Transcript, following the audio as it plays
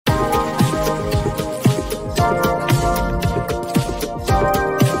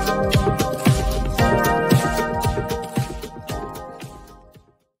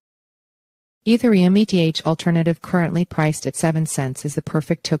Ethereum ETH alternative currently priced at 7 cents is the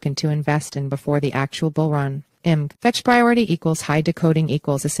perfect token to invest in before the actual bull run. Fetch priority equals high decoding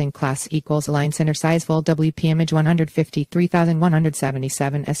equals async class equals align center size vol WP image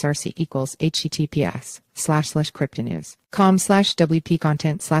 153,177 src equals https://cryptonews.com/WP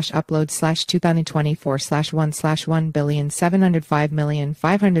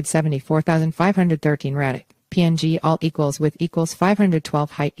content/upload/2024/1/1,705,574,513 Retik. PNG alt equals with equals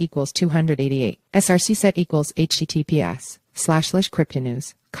 512 height equals 288. src set equals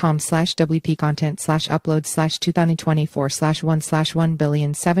https://cryptonews.com/WP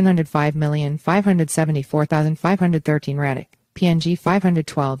content/upload/2024/1/1,705,574,513 Retik. PNG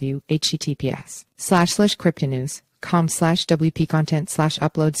 512U https://cryptonews.com/WP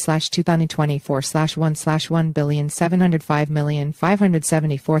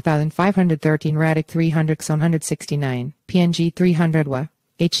content/upload/2024/1/1,705,574,513 Retik 300x169 PNG 300W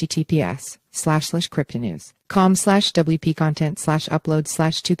https://cryptonews.com/WP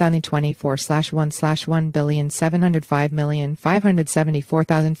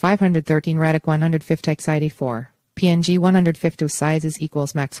content/upload/2024/1/1,705,574,513 Retik 150x84 PNG 150 sizes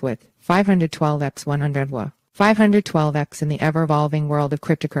equals max width 512x100W 512x. In the ever-evolving world of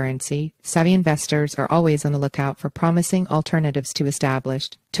cryptocurrency, savvy investors are always on the lookout for promising alternatives to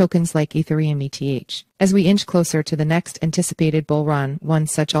established tokens like Ethereum ETH. As we inch closer to the next anticipated bull run, one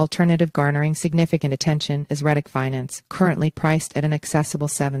such alternative garnering significant attention is Retik Finance, currently priced at an accessible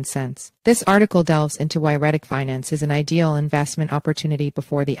 7 cents. This article delves into why Retik Finance is an ideal investment opportunity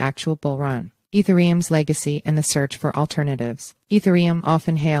before the actual bull run. Ethereum's legacy and the search for alternatives. Ethereum,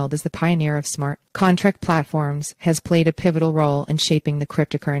 often hailed as the pioneer of smart contract platforms, has played a pivotal role in shaping the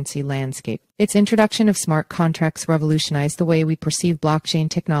cryptocurrency landscape. Its introduction of smart contracts revolutionized the way we perceive blockchain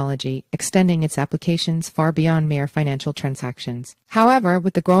technology, extending its applications far beyond mere financial transactions. However,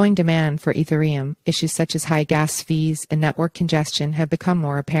 with the growing demand for Ethereum, issues such as high gas fees and network congestion have become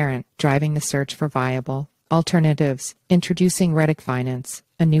more apparent, driving the search for viable alternatives. Introducing Retik Finance,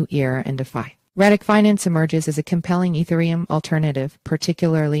 a new era in DeFi. Retik Finance emerges as a compelling Ethereum alternative,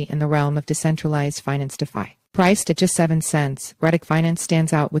 particularly in the realm of decentralized finance DeFi. Priced at just 7 cents, Retik Finance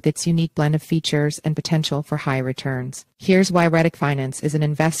stands out with its unique blend of features and potential for high returns. Here's why Retik Finance is an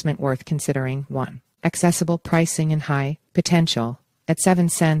investment worth considering. 1. Accessible pricing and high potential. At 7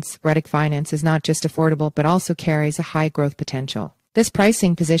 cents, Retik Finance is not just affordable but also carries a high growth potential. This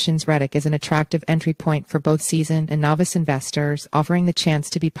pricing positions Retik as an attractive entry point for both seasoned and novice investors, offering the chance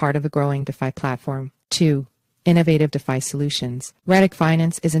to be part of a growing DeFi platform. 2. Innovative DeFi solutions. Retik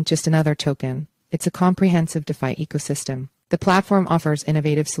Finance isn't just another token, it's a comprehensive DeFi ecosystem. The platform offers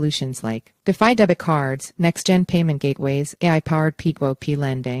innovative solutions like DeFi debit cards, next-gen payment gateways, AI-powered P2P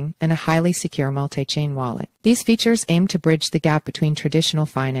lending, and a highly secure multi-chain wallet. These features aim to bridge the gap between traditional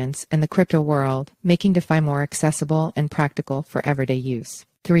finance and the crypto world, making DeFi more accessible and practical for everyday use.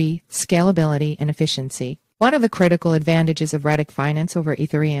 3. Scalability and efficiency. One of the critical advantages of Retik Finance over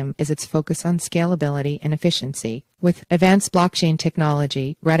Ethereum is its focus on scalability and efficiency. With advanced blockchain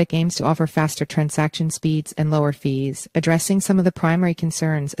technology, Retik aims to offer faster transaction speeds and lower fees, addressing some of the primary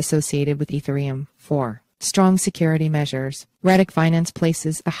concerns associated with Ethereum. 4. Strong security measures. Retik Finance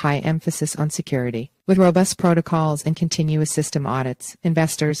places a high emphasis on security. With robust protocols and continuous system audits,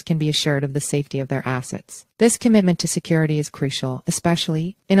 investors can be assured of the safety of their assets. This commitment to security is crucial,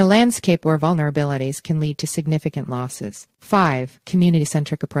 especially in a landscape where vulnerabilities can lead to significant losses. 5.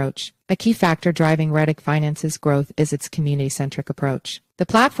 Community-centric approach. A key factor driving Retik Finance's growth is its community-centric approach. The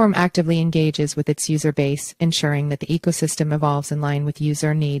platform actively engages with its user base, ensuring that the ecosystem evolves in line with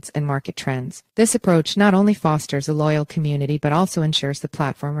user needs and market trends. This approach not only fosters a loyal community but also ensures the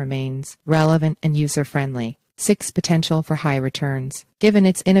platform remains relevant and user-friendly. 6. Potential for high returns. Given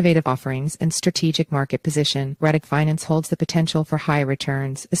its innovative offerings and strategic market position, Retik Finance holds the potential for high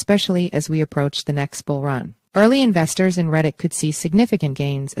returns, especially as we approach the next bull run. Early investors in Retik could see significant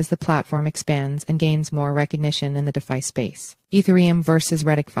gains as the platform expands and gains more recognition in the DeFi space. Ethereum versus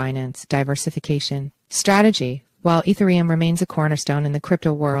Retik Finance. Diversification strategy. While Ethereum remains a cornerstone in the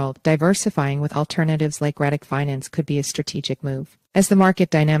crypto world, diversifying with alternatives like Retik Finance could be a strategic move. As the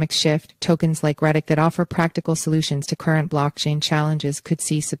market dynamics shift, tokens like Retik that offer practical solutions to current blockchain challenges could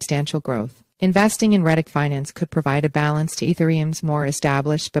see substantial growth. Investing in Retik Finance could provide a balance to Ethereum's more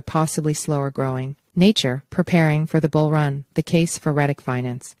established but possibly slower growing nature. Preparing for the bull run. The case for Retik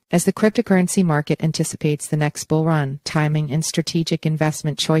Finance. As the cryptocurrency market anticipates the next bull run, timing and strategic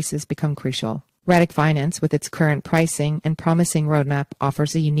investment choices become crucial. Retik Finance, with its current pricing and promising roadmap,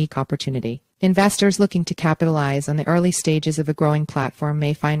 offers a unique opportunity. Investors looking to capitalize on the early stages of a growing platform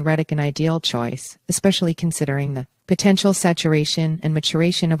may find Retik an ideal choice, especially considering the potential saturation and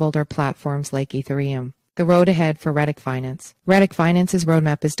maturation of older platforms like Ethereum. The road ahead for Retik Finance. Retik Finance's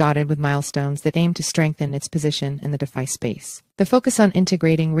roadmap is dotted with milestones that aim to strengthen its position in the DeFi space. The focus on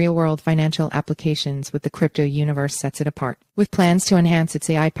integrating real-world financial applications with the crypto universe sets it apart. With plans to enhance its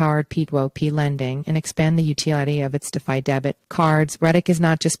AI-powered P2P lending and expand the utility of its DeFi debit cards, Retik is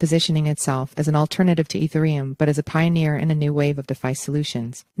not just positioning itself as an alternative to Ethereum, but as a pioneer in a new wave of DeFi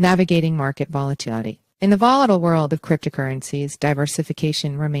solutions, navigating market volatility. In the volatile world of cryptocurrencies,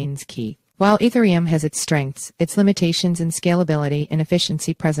 diversification remains key. While Ethereum has its strengths, its limitations in scalability and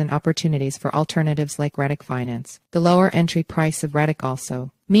efficiency present opportunities for alternatives like Retik Finance. The lower entry price of Retik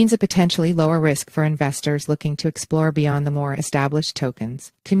also means a potentially lower risk for investors looking to explore beyond the more established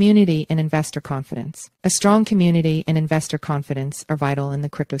tokens. Community and investor confidence. A strong community and investor confidence are vital in the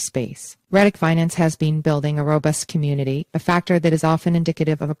crypto space. Retik Finance has been building a robust community, a factor that is often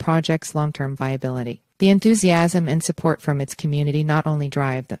indicative of a project's long-term viability. The enthusiasm and support from its community not only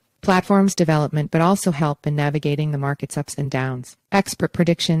drive the platform's development but also help in navigating the market's ups and downs. Expert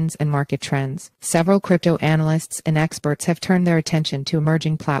predictions and market trends. Several crypto analysts and experts have turned their attention to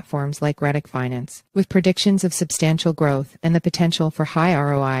emerging platforms like Retik Finance. With predictions of substantial growth and the potential for high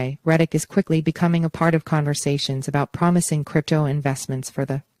ROI, Retik is quickly becoming a part of conversations about promising crypto investments for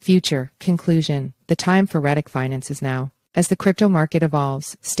the future. Conclusion. The time for Retik Finance is now. As the crypto market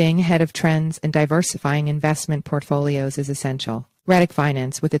evolves, staying ahead of trends and diversifying investment portfolios is essential. Retik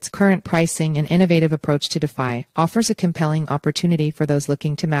Finance, with its current pricing and innovative approach to DeFi, offers a compelling opportunity for those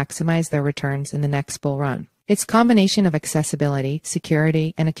looking to maximize their returns in the next bull run. Its combination of accessibility,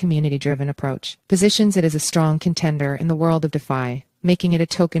 security, and a community-driven approach positions it as a strong contender in the world of DeFi, making it a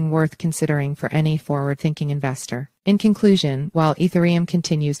token worth considering for any forward-thinking investor. In conclusion, while Ethereum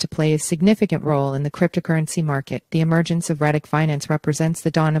continues to play a significant role in the cryptocurrency market, the emergence of Retik Finance represents the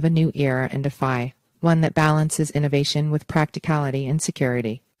dawn of a new era in DeFi, one that balances innovation with practicality and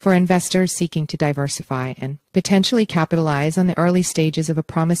security. For investors seeking to diversify and potentially capitalize on the early stages of a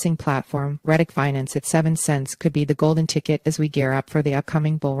promising platform, Retik Finance at 7 cents could be the golden ticket as we gear up for the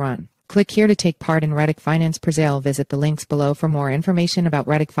upcoming bull run. Click here to take part in Retik Finance pre-sale. Visit the links below for more information about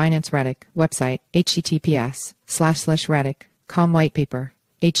Retik Finance. Retik website https://retik.com white paper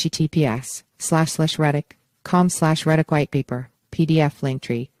https://retik.com/Retik white paper PDF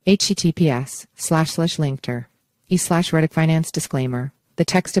Linktree https://linkter e/Retik Finance disclaimer. The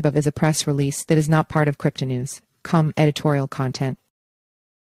text above is a press release that is not part of Crypto News. Editorial content.